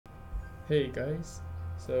Hey guys,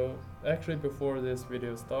 so actually before this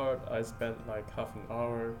video start, I spent like half an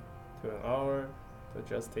hour to an hour to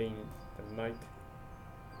adjusting the mic,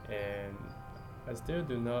 and I still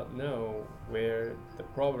do not know where the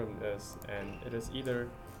problem is, and it is either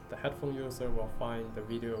the headphone user will find the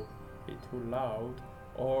video be too loud,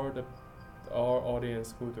 or our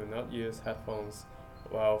audience who do not use headphones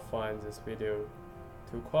will find this video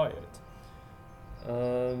too quiet.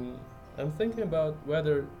 I'm thinking about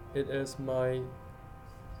whether it is my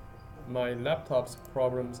laptop's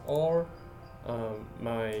problems or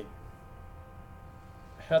my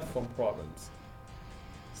headphone problems,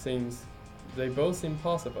 since they both seem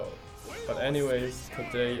possible. But anyways,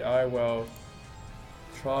 today I will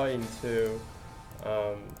trying to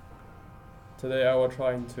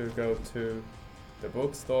go to the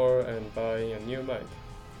bookstore and buy a new mic.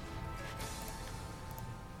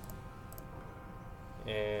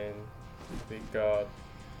 And we got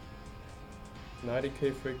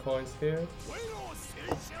 90k free coins here.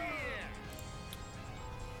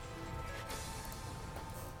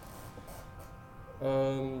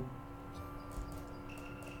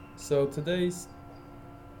 So today's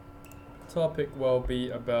topic will be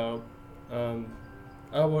about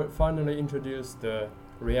I will finally introduce the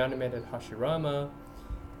Reanimated Hashirama,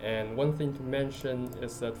 and one thing to mention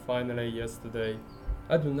is that finally yesterday,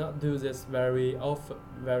 I do not do this very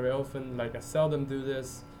often, like I seldom do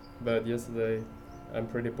this, but yesterday I'm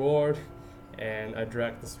pretty bored and I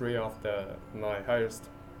dragged 3 of my highest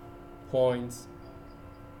points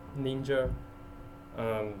ninja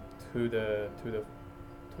to the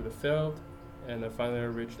field, and I finally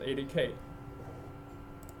reached 80k.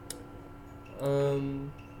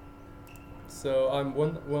 So I'm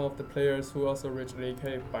one of the players who also reached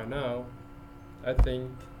 80k by now. I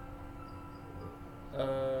think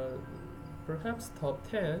perhaps top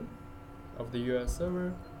 10 of the US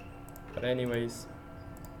server. But anyways,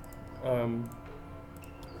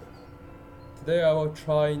 today I will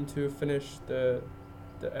try to finish the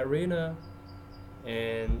arena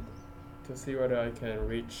and to see whether I can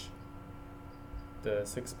reach the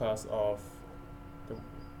 6 pass of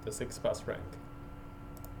the 6 pass rank.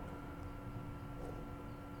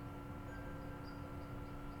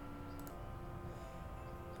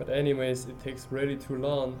 But anyways, it takes really too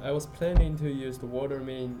long. I was planning to use the water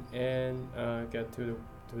main and get to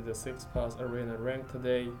the 6 pass arena rank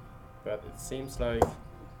today, but it seems like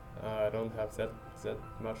I don't have that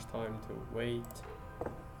much time to wait.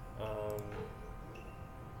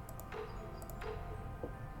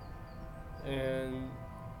 And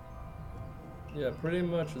yeah, pretty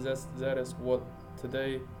much that is what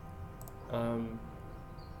today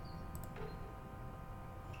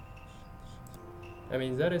I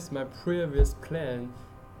mean, that is my previous plan,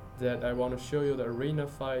 that I want to show you the arena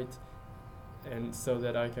fight, and so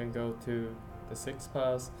that I can go to the 6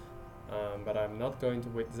 pass, but I'm not going to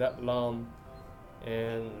wait that long.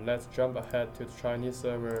 And let's jump ahead to the Chinese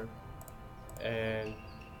server and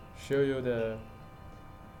show you the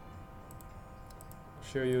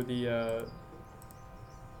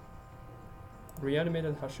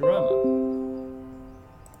Reanimated Hashirama.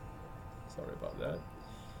 Sorry about that.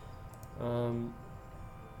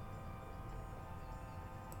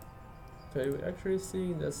 Okay, we're actually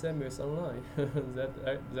seeing that Samuel is online.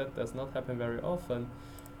 that does not happen very often.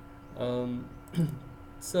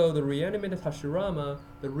 So the Reanimated Hashirama,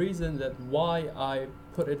 the reason that why I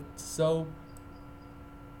put it so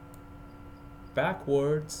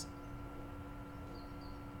backwards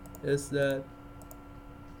is that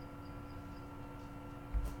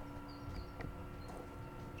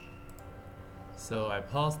so I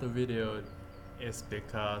paused the video is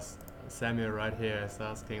because Samuel right here is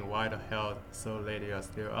asking why the hell so late you are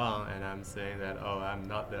still on, and I'm saying that, oh, I'm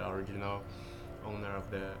not the original owner of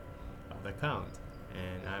the account,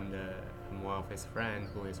 and I'm one of his friends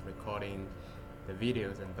who is recording the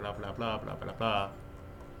videos and blah blah blah blah blah blah.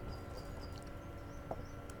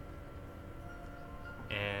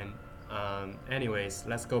 And anyways,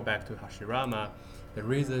 let's go back to Hashirama. The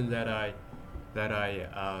reason that I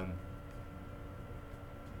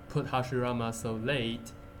put Hashirama so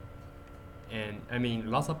late, and I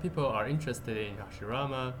mean lots of people are interested in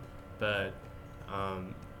Hashirama, but I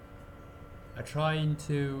trying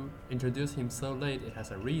to introduce him so late, it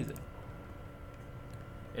has a reason.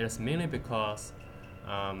 It is mainly because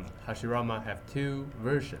Hashirama have 2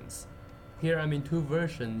 versions. Here I mean 2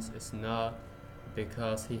 versions is not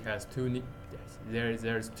because he has 2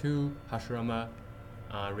 there's 2 Hashirama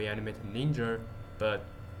Reanimated Ninja, but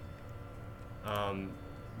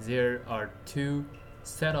there are 2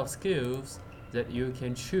 set of skills that you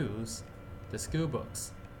can choose the skill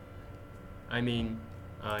books. I mean,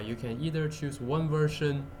 you can either choose one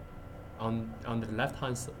version on the left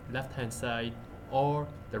hand side or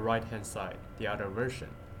the right hand side, the other version.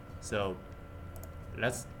 So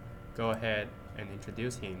let's go ahead and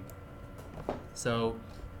introduce him. So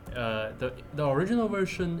the original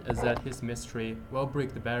version is that his mystery will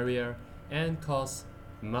break the barrier and cause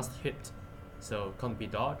must hit, so can't be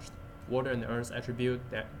dodged. Water and earth attribute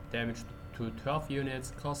damage to 12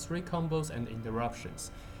 units, cause 3 combos and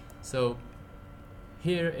interruptions. So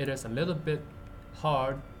here it is a little bit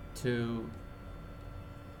hard to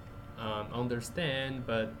understand,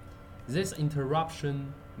 but this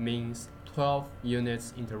interruption means 12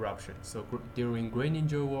 units interruption. So during Great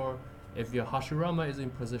Ninja War, if your Hashirama is in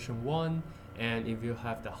position 1 and if you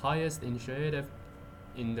have the highest initiative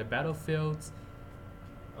in the battlefields,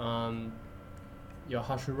 your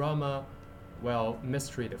Hashirama will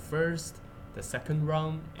mystery the first, the second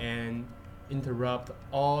round, and interrupt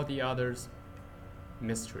all the others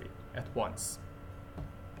mystery at once.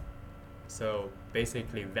 So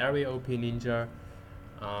basically very OP ninja.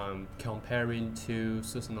 Comparing to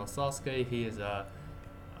Susanoo Sasuke, he is a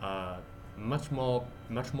much more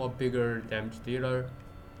bigger damage dealer.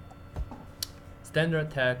 Standard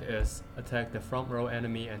attack is attack the front row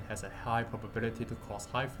enemy and has a high probability to cause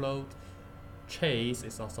high float. Chase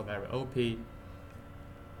is also very OP.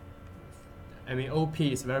 I mean, OP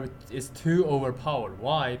is too overpowered.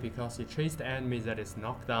 Why? Because he chased the enemy that is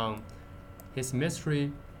knocked down. His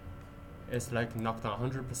mystery is like knocked down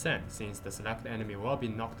 100% since the select enemy will be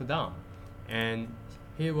knocked down, and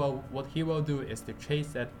what he will do is to chase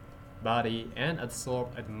that body and absorb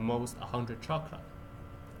at most 100 chakra.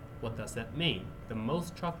 What does that mean? The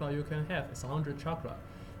most chakra you can have is 100 chakra.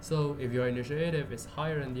 So if your initiative is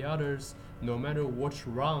higher than the others, no matter which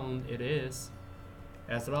round it is,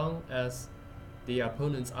 as long as the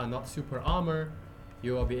opponents are not super armor,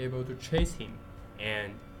 you will be able to chase him.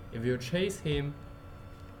 And if you chase him,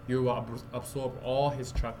 you will absorb all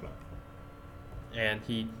his chakra. And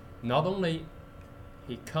he not only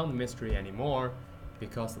he can't mystery anymore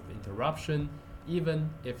because of the interruption, even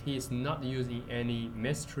if he is not using any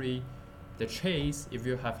mystery, the chase, if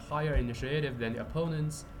you have higher initiative than the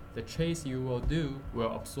opponents, the chase you will do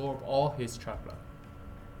will absorb all his chakra.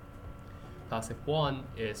 Passive 1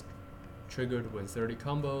 is triggered when 30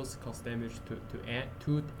 combos, cause damage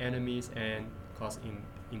to enemies and cause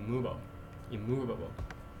immovable.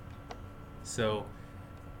 So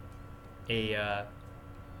a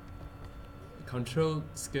control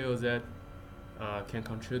skill that can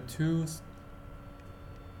control 2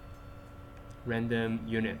 random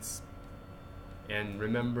units. And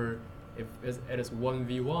remember, if it is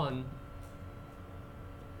 1v1,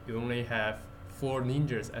 you only have 4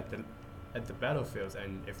 ninjas at the battlefields,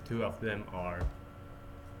 and if 2 of them are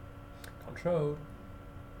controlled,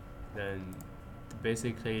 then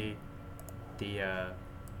basically the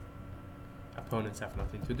opponents have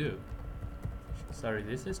nothing to do. Sorry,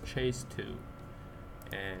 this is Chase 2,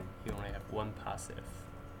 and you only have 1 passive.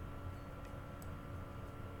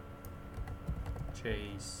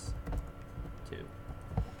 Chase 2.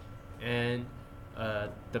 And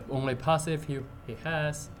the only passive he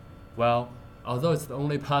has, well, although it's the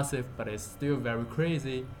only passive, but it's still very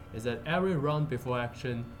crazy, is that every round before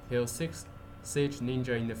action, he'll 6 Sage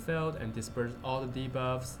Ninja in the field and disperse all the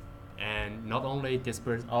debuffs. And not only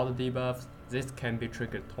disperse all the debuffs, this can be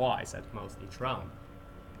triggered twice at most each round.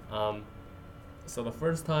 So the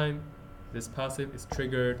first time this passive is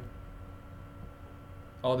triggered,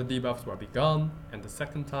 all the debuffs will be gone, and the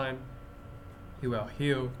second time he will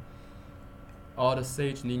heal all the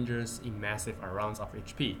Sage Ninjas in massive rounds of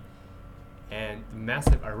HP. And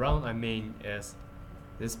massive around, I mean, is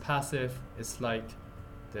this passive is like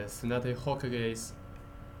the Tsunade Hokage's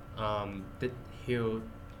heal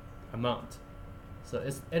amount. So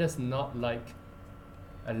it is not like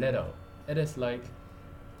a little. It is like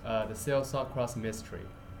the Sail Sakuras mystery,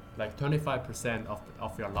 like 25%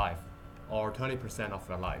 of your life, or 20% of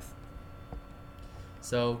your life.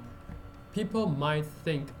 So people might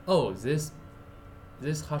think, oh, this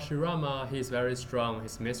Hashirama, he's very strong,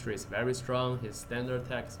 his mystery is very strong, his standard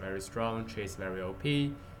attack is very strong, chase very OP,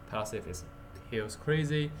 passive is heals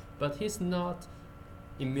crazy, but he's not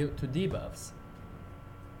immune to debuffs.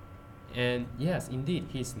 And yes, indeed,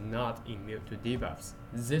 he's not immune to debuffs,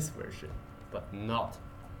 this version, but not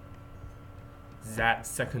that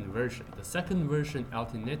second version. The second version,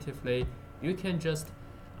 alternatively, you can just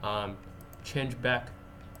change back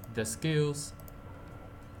the skills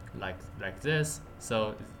like this.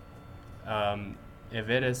 So if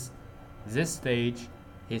it is this stage,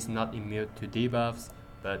 he's not immune to debuffs,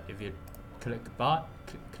 but if you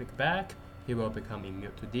click back, he will become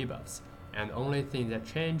immune to debuffs. and the only thing that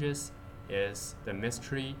changes is the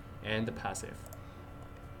mystery and the passive.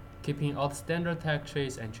 Keeping all the standard attack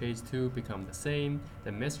chase and chase 2 become the same.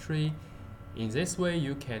 The mystery, in this way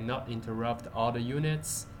you cannot interrupt all the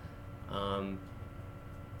units.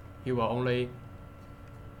 He will only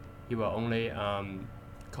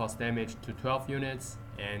cause damage to 12 units,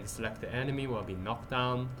 and selected enemy will be knocked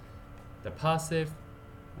down. The passive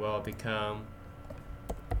will become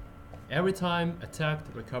every time attacked,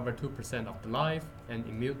 recover 2% of the life and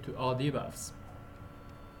immune to all debuffs.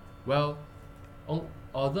 Well,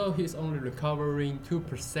 although he's only recovering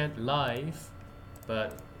 2% life,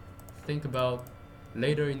 but think about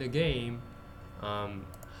later in the game,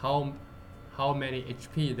 how many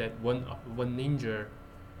HP that one ninja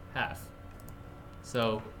have.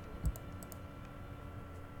 So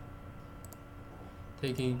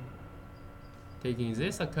taking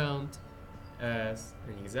this account as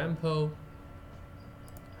an example,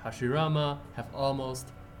 Hashirama have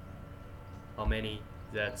almost how many?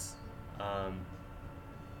 That's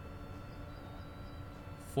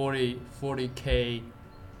 40k.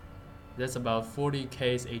 That's about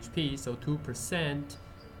 40k's HP. So 2%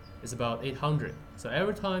 is about 800. So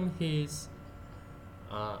every time he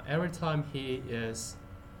is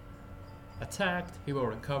attacked, he will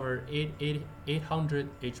recover 800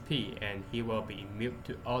 HP, and he will be immune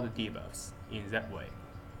to all the debuffs in that way.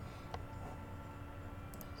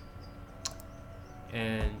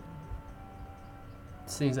 And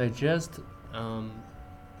since I just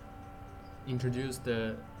introduced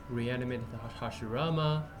the Reanimated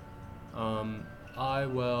Hashirama, I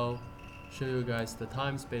will show you guys the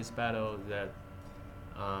time-space battle that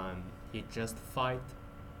he just fight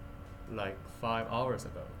like 5 hours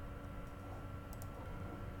ago.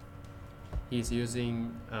 He's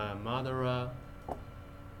using Madara,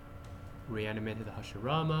 Reanimated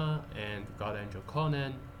Hashirama, and God Angel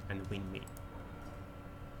Conan, and Winmi.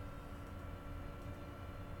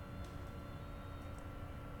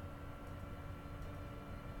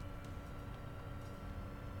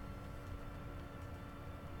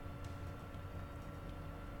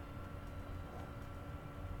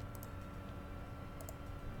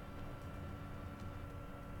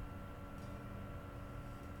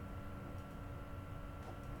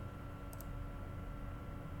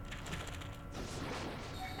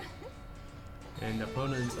 And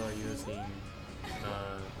opponents are using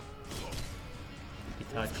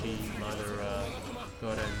Itachi, Madara,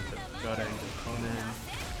 God Angel Conan,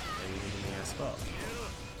 and Winmi as well.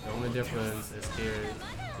 The only difference is here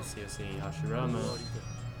is using Hashirama,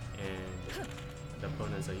 and the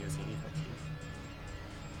opponents are using Itachi.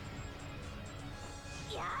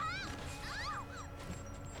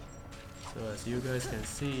 So as you guys can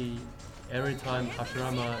see, every time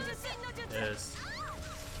Hashirama is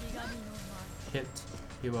hit,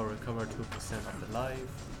 he will recover 2% of the life.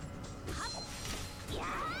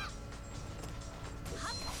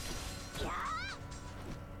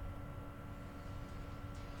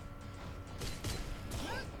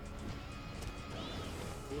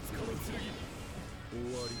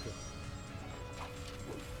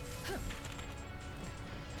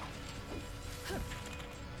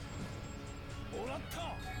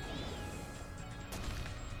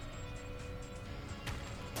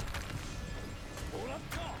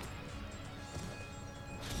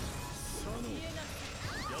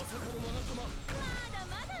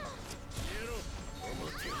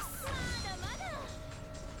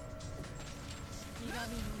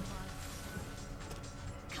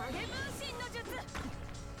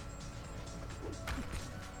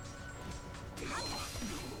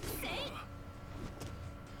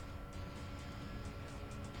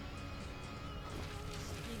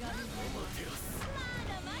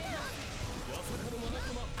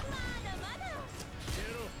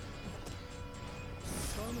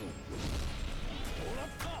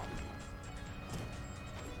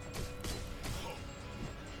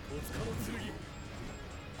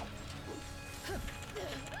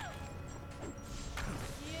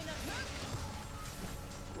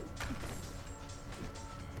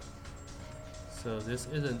 So this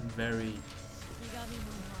isn't very...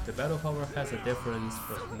 The battle power has a difference,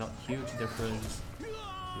 but not huge difference.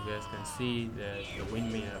 You guys can see that the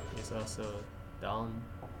Winmi is also down.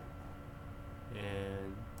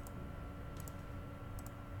 And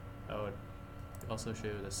I would also show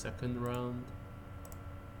you the second round.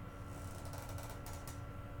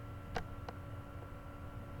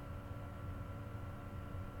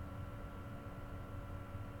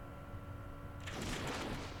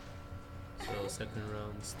 So second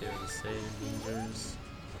round, still the same ninjas.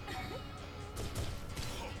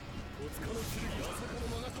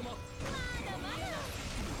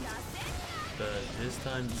 but this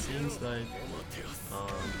time it seems like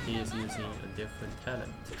he is using a different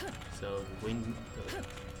talent. So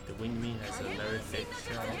the Wingme has a very thick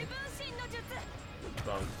shell,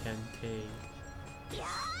 about 10k.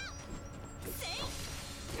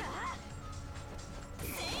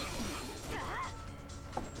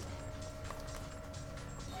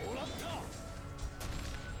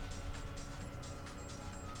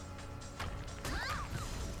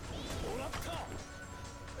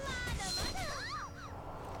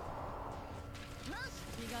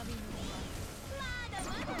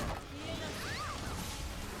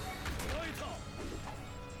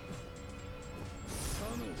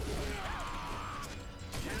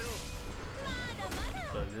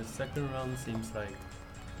 But this second round seems like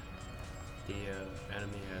the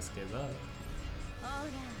enemy has given up.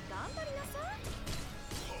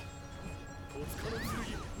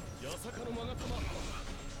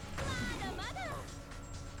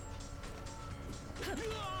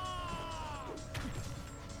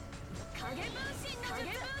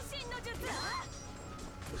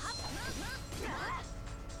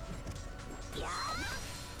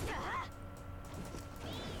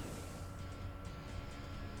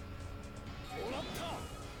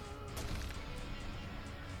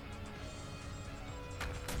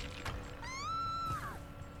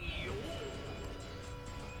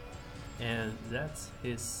 And that's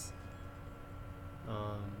his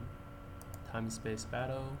time-space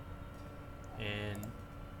battle, and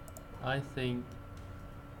I think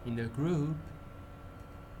in the group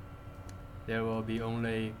there will be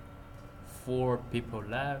only 4 people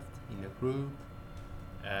left in the group,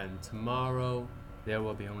 and tomorrow there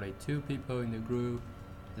will be only 2 people in the group.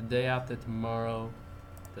 The day after tomorrow,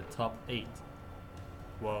 the top 8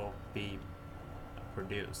 will be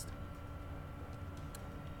produced.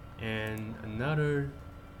 And another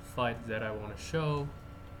fight that I want to show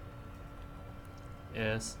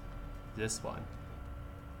is this one.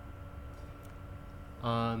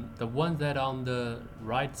 The one that on the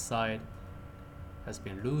right side has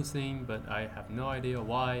been losing, but I have no idea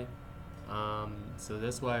why. So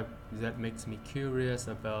that's why that makes me curious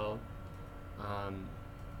about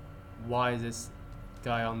why this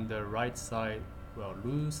guy on the right side will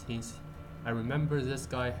lose. I remember this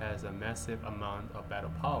guy has a massive amount of battle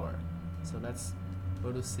power. So let's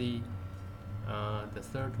go to see the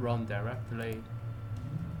third round directly.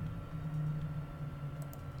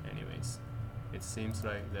 Anyways, it seems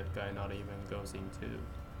like that guy not even goes into.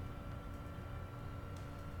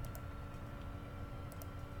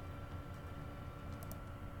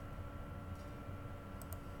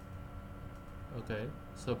 Okay,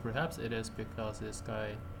 so perhaps it is because this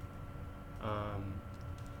guy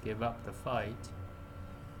gave up the fight,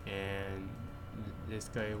 and this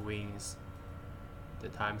guy wins the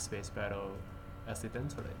time-space battle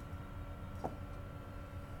accidentally.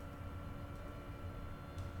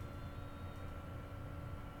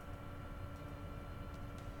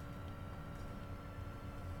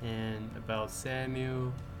 And about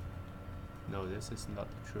Samuel, no, this is not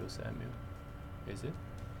the true Samuel, is it?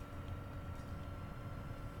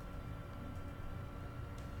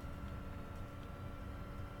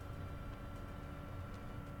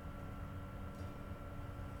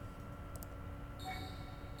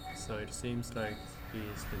 So it seems like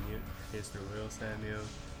he's the real Samuel.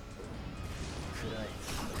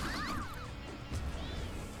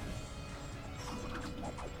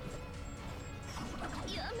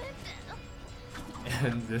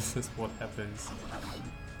 And this is what happens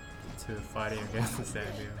to fighting against the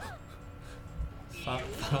Samuel.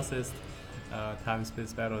 Fastest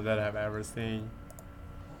time-space battle that I've ever seen.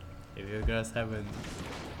 If you guys haven't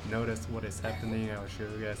noticed what is happening, I'll show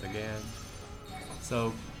you guys again.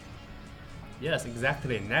 So yes,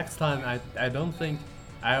 exactly. Next time I don't think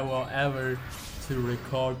I will ever to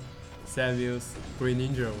record Samuel's Green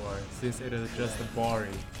Ninja War, since it is just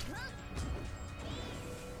boring.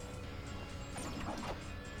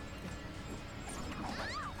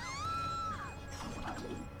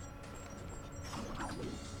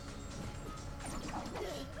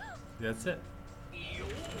 That's it.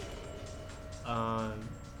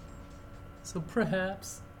 So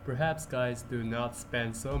perhaps guys, do not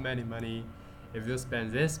spend so many money. If you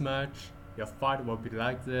spend this much, your fight will be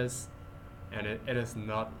like this, and it is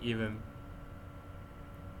not even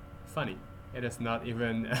funny. It is not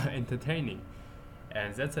even entertaining.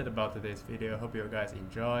 And that's it about today's video. Hope you guys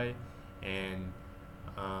enjoy. And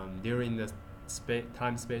during the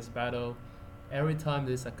time-space battle, every time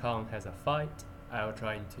this account has a fight, I'll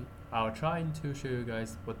try to show you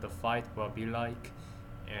guys what the fight will be like,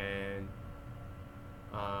 and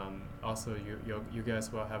also you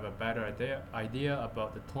guys will have a better idea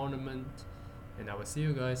about the tournament and I will see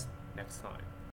you guys next time.